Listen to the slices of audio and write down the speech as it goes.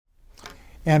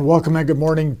And welcome and good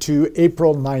morning to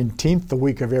April 19th, the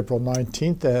week of April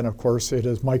 19th. And of course, it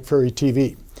is Mike Ferry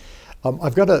TV.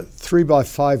 I've got a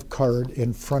 3x5 card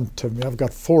in front of me. I've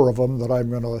got 4 of them that I'm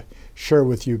going to share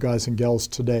with you guys and gals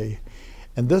today.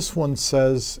 And this one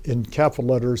says in capital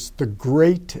letters, the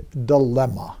great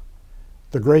dilemma.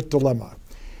 The great dilemma.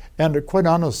 And quite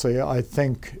honestly, I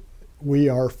think we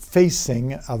are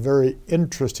facing a very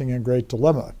interesting and great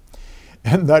dilemma.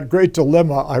 And that great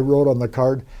dilemma I wrote on the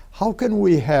card, how can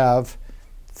we have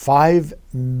 5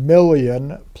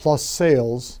 million plus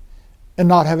sales and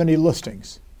not have any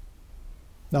listings?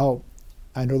 Now,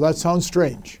 I know that sounds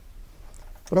strange,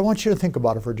 but I want you to think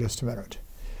about it for just a minute.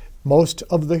 Most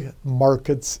of the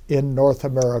markets in North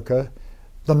America,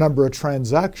 the number of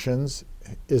transactions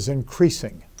is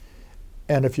increasing.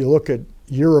 And if you look at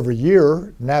year over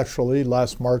year, naturally,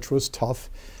 last March was tough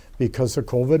because of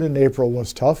COVID and April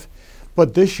was tough.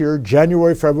 But this year,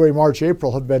 January, February, March,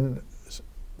 April have been,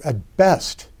 at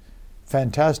best,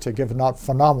 fantastic, if not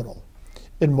phenomenal,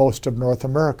 in most of North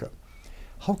America.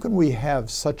 How can we have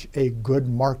such a good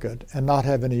market and not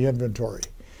have any inventory?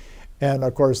 And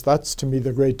of course, that's to me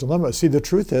the great dilemma. See, the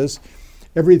truth is,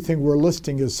 everything we're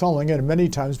listing is selling, and many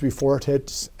times before it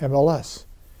hits MLS.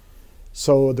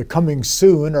 So the coming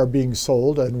soon are being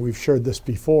sold, and we've shared this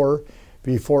before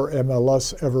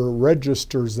MLS ever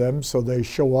registers them, so they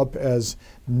show up as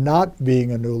not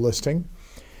being a new listing.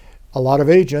 A lot of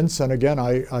agents, and again,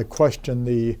 I question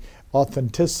the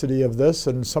authenticity of this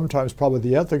and sometimes probably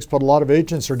the ethics, but a lot of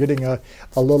agents are getting a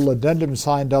little addendum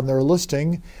signed on their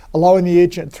listing, allowing the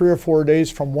agent 3 or 4 days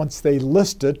from once they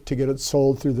list it to get it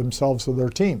sold through themselves or their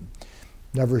team.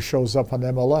 Never shows up on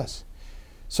MLS.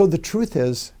 So the truth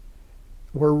is,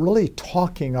 we're really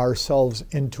talking ourselves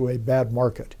into a bad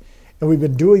market. And we've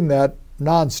been doing that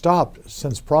nonstop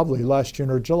since probably last June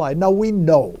or July. Now we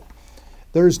know,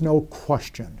 there's no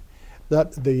question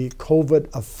that the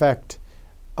COVID effect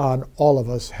on all of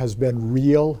us has been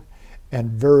real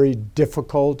and very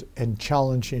difficult and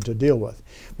challenging to deal with.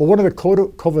 But one of the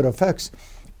COVID effects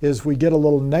is we get a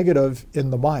little negative in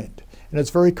the mind. And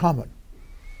it's very common.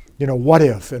 You know, what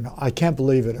if, and I can't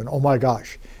believe it, and oh my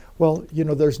gosh. Well, you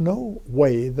know, there's no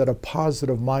way that a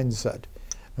positive mindset,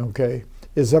 okay,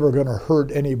 is ever going to hurt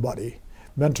anybody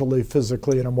mentally,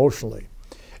 physically, and emotionally.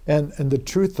 And the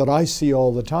truth that I see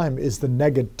all the time is the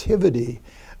negativity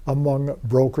among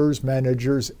brokers,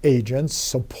 managers, agents,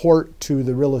 support to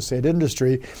the real estate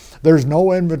industry. There's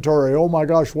no inventory. Oh my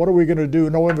gosh, what are we going to do?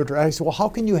 No inventory. I say, well, how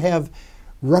can you have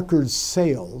record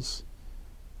sales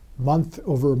month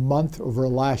over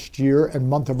last year and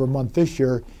month over month this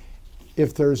year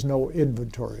if there's no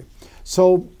inventory?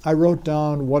 So I wrote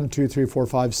down 1, 2, 3, 4,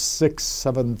 5, 6,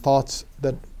 7 thoughts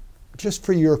that just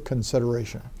for your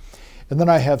consideration. And then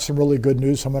I have some really good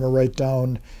news. I'm going to write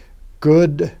down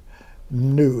good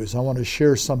news. I want to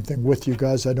share something with you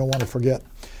guys I don't want to forget.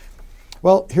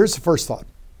 Well, here's the first thought.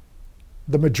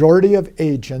 The majority of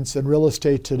agents in real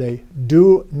estate today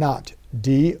do not,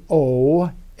 D-O-N-O-T,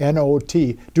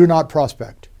 do not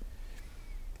prospect.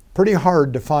 Pretty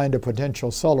hard to find a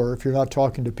potential seller if you're not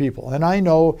talking to people. And I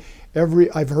know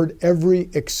I've heard every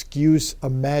excuse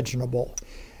imaginable,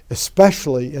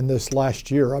 especially in this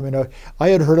last year. I mean, I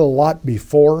had heard a lot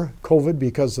before COVID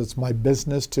because it's my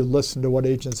business to listen to what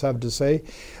agents have to say.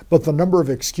 But the number of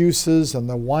excuses and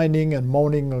the whining and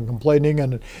moaning and complaining,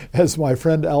 and as my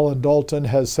friend Alan Dalton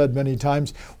has said many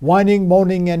times, whining,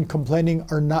 moaning, and complaining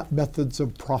are not methods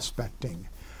of prospecting.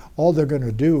 All they're going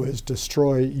to do is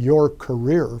destroy your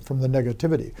career from the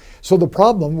negativity. So the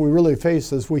problem we really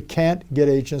face is we can't get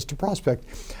agents to prospect.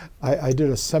 I did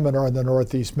a seminar in the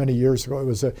Northeast many years ago. It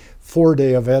was a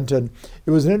 4-day event, and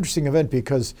it was an interesting event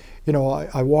because, you know,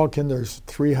 I walk in, there's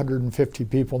 350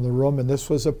 people in the room, and this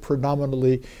was a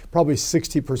predominantly, probably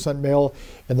 60% male,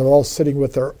 and they're all sitting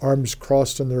with their arms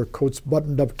crossed and their coats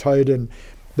buttoned up tight, and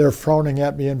they're frowning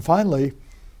at me. And finally,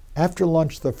 after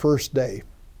lunch the first day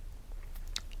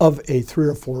of a 3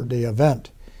 or 4 day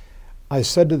event, I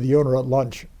said to the owner at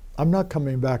lunch, I'm not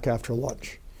coming back after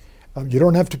lunch. You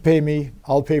don't have to pay me.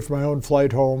 I'll pay for my own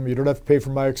flight home. You don't have to pay for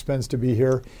my expense to be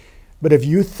here. But if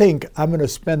you think I'm going to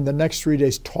spend the next 3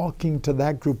 days talking to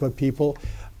that group of people,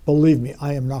 believe me,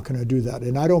 I am not going to do that.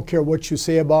 And I don't care what you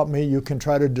say about me. You can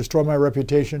try to destroy my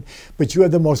reputation, but you are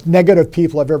the most negative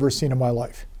people I've ever seen in my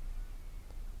life.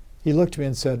 He looked at me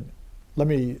and said, let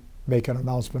me make an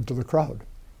announcement to the crowd.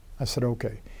 I said,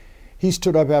 okay. He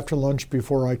stood up after lunch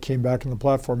before I came back on the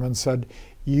platform and said,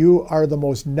 you are the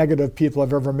most negative people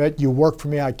I've ever met. You work for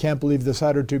me. I can't believe this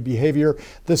attitude behavior.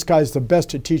 This guy's the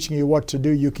best at teaching you what to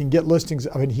do. You can get listings.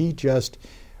 I mean, he just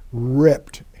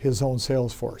ripped his own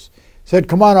sales force. Said,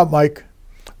 come on up, Mike.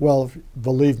 Well,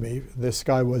 believe me, this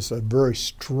guy was a very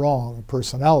strong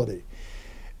personality.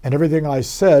 And everything I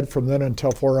said from then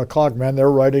until 4 o'clock, man, they're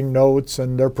writing notes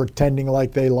and they're pretending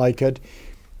like they like it.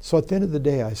 So at the end of the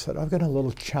day, I said, I've got a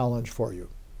little challenge for you.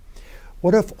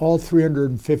 What if all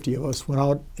 350 of us went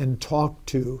out and talked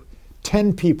to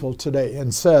 10 people today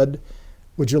and said,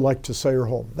 would you like to sell your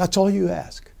home? That's all you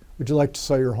ask. Would you like to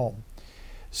sell your home?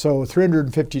 So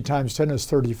 350 times 10 is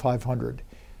 3,500.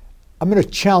 I'm going to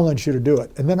challenge you to do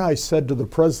it. And then I said to the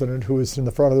president, who was in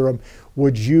the front of the room,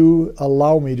 would you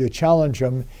allow me to challenge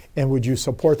him, and would you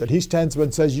support that? He stands up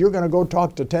and says, you're going to go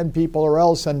talk to 10 people or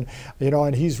else, and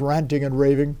he's ranting and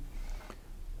raving.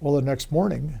 Well, the next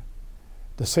morning,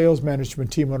 the sales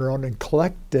management team went around and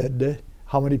collected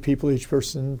how many people each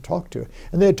person talked to.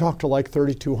 And they had talked to like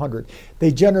 3,200.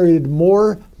 They generated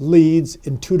more leads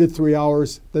in 2 to 3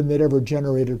 hours than they'd ever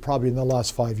generated probably in the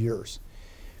last 5 years.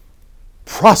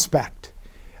 Prospect.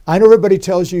 I know everybody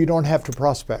tells you don't have to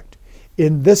prospect.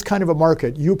 In this kind of a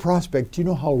market, you prospect. Do you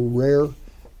know how rare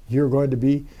you're going to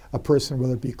be? A person,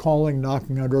 whether it be calling,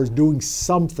 knocking on doors, doing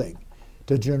something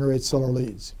to generate seller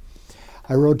leads.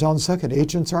 I wrote down second,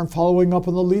 agents aren't following up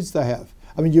on the leads they have.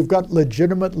 I mean, you've got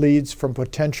legitimate leads from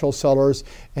potential sellers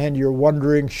and you're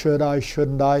wondering, should I,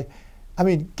 shouldn't I? I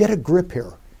mean, get a grip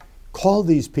here. Call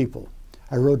these people.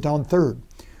 I wrote down third,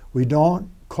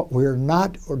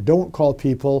 don't call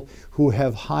people who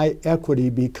have high equity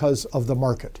because of the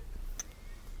market.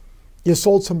 You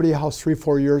sold somebody a house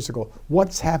 3-4 years ago.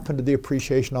 What's happened to the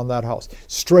appreciation on that house?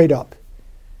 Straight up.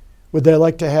 Would they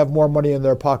like to have more money in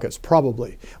their pockets?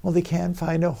 Probably. Well, they can't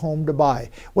find a home to buy.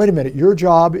 Wait a minute. Your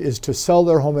job is to sell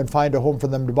their home and find a home for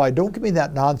them to buy. Don't give me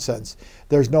that nonsense.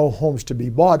 There's no homes to be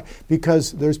bought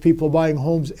because there's people buying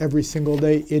homes every single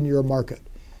day in your market.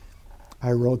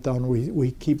 I wrote down,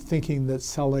 we keep thinking that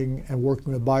selling and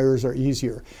working with buyers are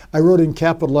easier. I wrote in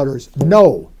capital letters,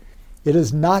 no, it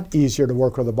is not easier to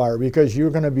work with a buyer because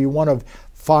you're going to be one of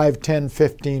 5, 10,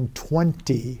 15,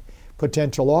 20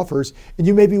 potential offers, and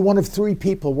you may be one of 3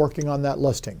 people working on that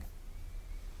listing.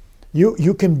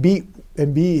 You can be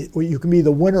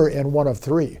the winner in one of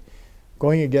 3.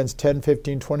 Going against 10,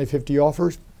 15, 20, 50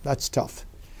 offers, that's tough.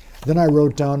 Then I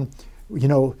wrote down,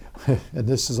 and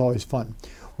this is always fun,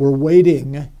 we're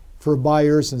waiting for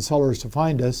buyers and sellers to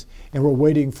find us, and we're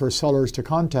waiting for sellers to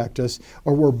contact us,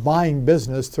 or we're buying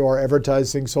business through our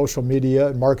advertising, social media,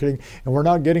 and marketing, and we're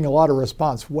not getting a lot of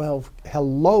response. Well,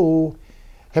 hello.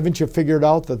 Haven't you figured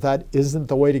out that that isn't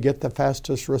the way to get the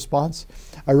fastest response?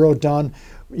 I wrote down,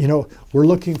 we're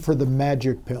looking for the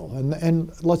magic pill.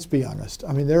 And let's be honest.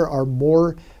 I mean, there are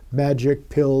more magic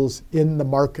pills in the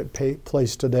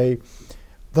marketplace today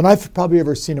than I've probably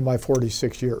ever seen in my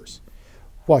 46 years.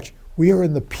 Watch, we are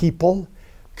in the people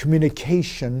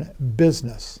communication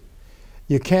business.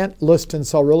 You can't list and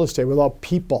sell real estate without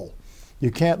people.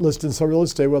 You can't list and sell real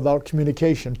estate without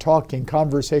communication, talking,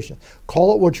 conversation.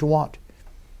 Call it what you want.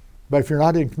 But if you're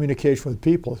not in communication with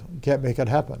people, you can't make it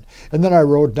happen. And then I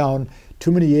wrote down,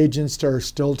 too many agents are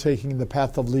still taking the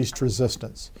path of least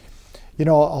resistance.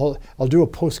 I'll do a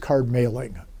postcard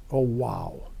mailing. Oh,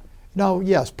 wow. Now,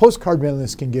 yes, postcard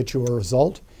mailings can get you a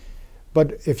result.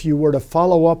 But if you were to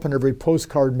follow up on every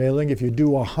postcard mailing, if you do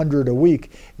 100 a week,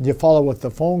 and you follow with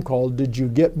the phone call, did you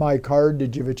get my card?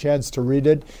 Did you have a chance to read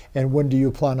it? And when do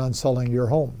you plan on selling your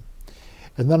home?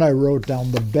 And then I wrote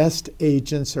down, the best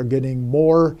agents are getting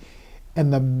more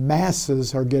and the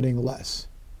masses are getting less.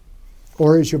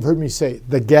 Or as you've heard me say,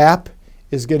 the gap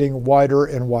is getting wider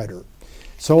and wider.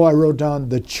 So I wrote down,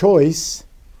 the choice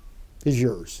is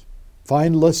yours.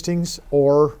 Find listings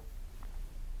or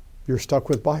you're stuck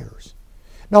with buyers.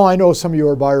 Now, I know some of you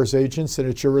are buyer's agents and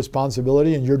it's your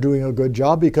responsibility and you're doing a good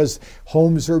job because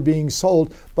homes are being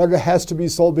sold, but it has to be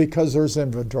sold because there's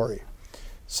inventory.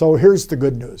 So here's the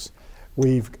good news.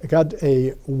 We've got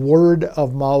a word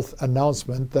of mouth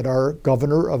announcement that our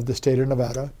governor of the state of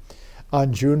Nevada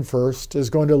on June 1st is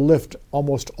going to lift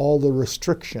almost all the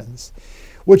restrictions,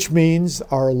 which means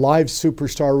our live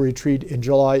superstar retreat in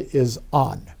July is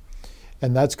on.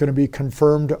 And that's going to be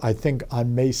confirmed, I think,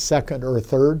 on May 2nd or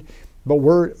 3rd, but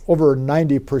we're over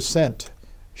 90%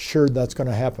 sure that's going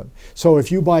to happen. So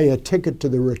if you buy a ticket to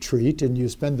the retreat and you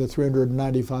spend the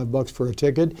 $395 for a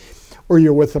ticket, or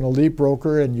you're with an elite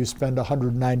broker and you spend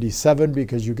 $197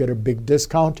 because you get a big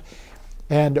discount,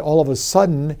 and all of a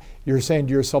sudden you're saying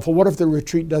to yourself, well, what if the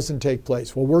retreat doesn't take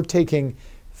place? Well, we're taking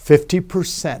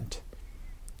 50%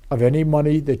 of any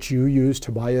money that you use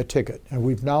to buy a ticket. And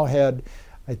we've now had,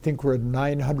 I think we're at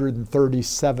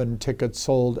 937 tickets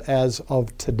sold as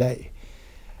of today.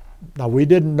 Now, we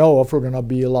didn't know if we're going to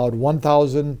be allowed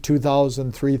 1,000,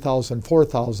 2,000, 3,000,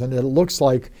 4,000. It looks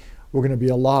like we're going to be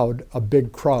allowed a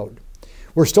big crowd.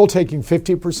 We're still taking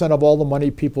 50% of all the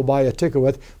money people buy a ticket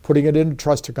with, putting it in a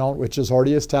trust account, which is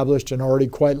already established and already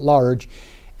quite large.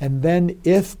 And then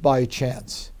if by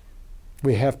chance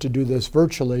we have to do this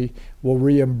virtually, we'll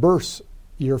reimburse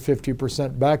your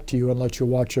 50% back to you and let you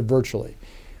watch it virtually.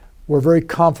 We're very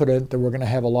confident that we're going to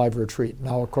have a live retreat.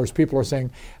 Now, of course, people are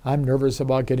saying, I'm nervous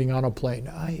about getting on a plane.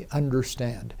 I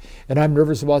understand. And I'm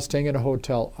nervous about staying in a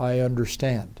hotel. I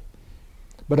understand.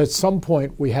 But at some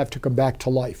point, we have to come back to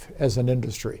life as an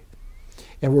industry.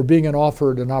 And we're being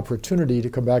offered an opportunity to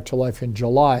come back to life in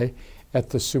July at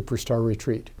the Superstar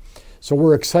Retreat. So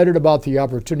we're excited about the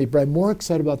opportunity, but I'm more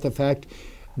excited about the fact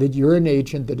that you're an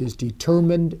agent that is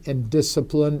determined and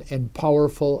disciplined and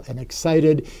powerful and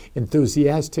excited,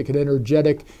 enthusiastic and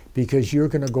energetic, because you're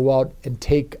going to go out and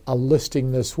take a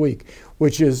listing this week,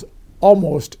 which is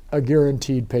almost a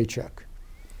guaranteed paycheck.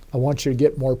 I want you to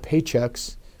get more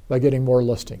paychecks by getting more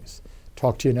listings.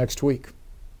 Talk to you next week.